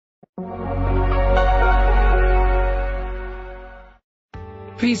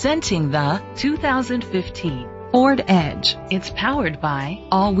Presenting the 2015 Ford Edge. It's powered by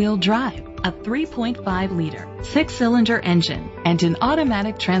all-wheel drive, a 3.5-liter, 6-cylinder engine, and an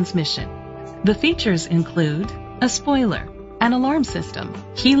automatic transmission. The features include a spoiler, an alarm system,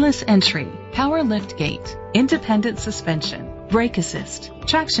 keyless entry, power liftgate, independent suspension, brake assist,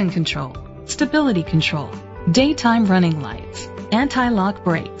 traction control, stability control, daytime running lights, anti-lock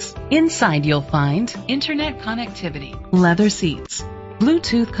brakes. Inside you'll find internet connectivity, leather seats,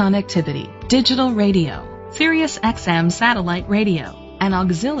 Bluetooth connectivity, digital radio, Sirius XM satellite radio, an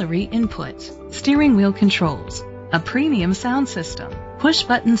auxiliary input, steering wheel controls, a premium sound system,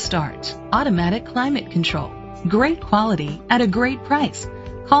 push-button start, automatic climate control. Great quality at a great price.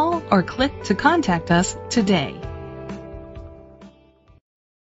 Call or click to contact us today.